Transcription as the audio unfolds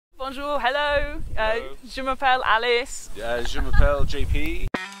bonjour, hello. Hello. Je m'appelle Alice. Je m'appelle JP.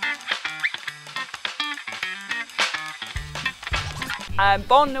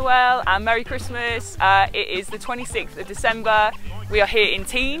 Bon Noel and Merry Christmas. It is the 26th of December. We are here in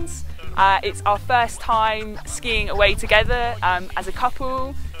Tignes. It's our first time skiing away together as a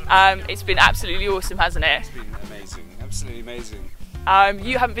couple. It's been absolutely awesome, hasn't it? It's been amazing, absolutely amazing.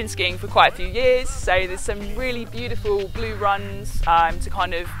 You haven't been skiing for quite a few years, so there's some really beautiful blue runs to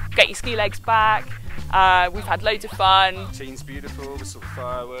kind of get your ski legs back. We've had loads of fun. Team's beautiful, we saw the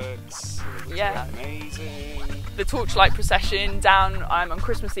fireworks, it was Yeah. amazing. The torchlight procession down on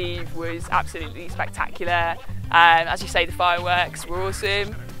Christmas Eve was absolutely spectacular. As you say, the fireworks were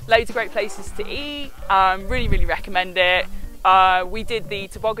awesome. Loads of great places to eat. Really recommend it. We did the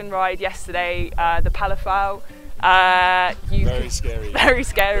toboggan ride yesterday, the Palafal. Very scary. Very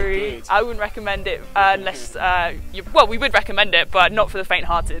scary. I wouldn't recommend it unless, well, we would recommend it, but not for the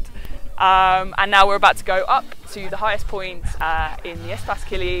faint-hearted. And now we're about to go up to the highest point in the Espace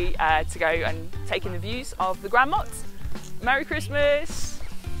Killy to go and take in the views of the Grand Mott. Merry Christmas!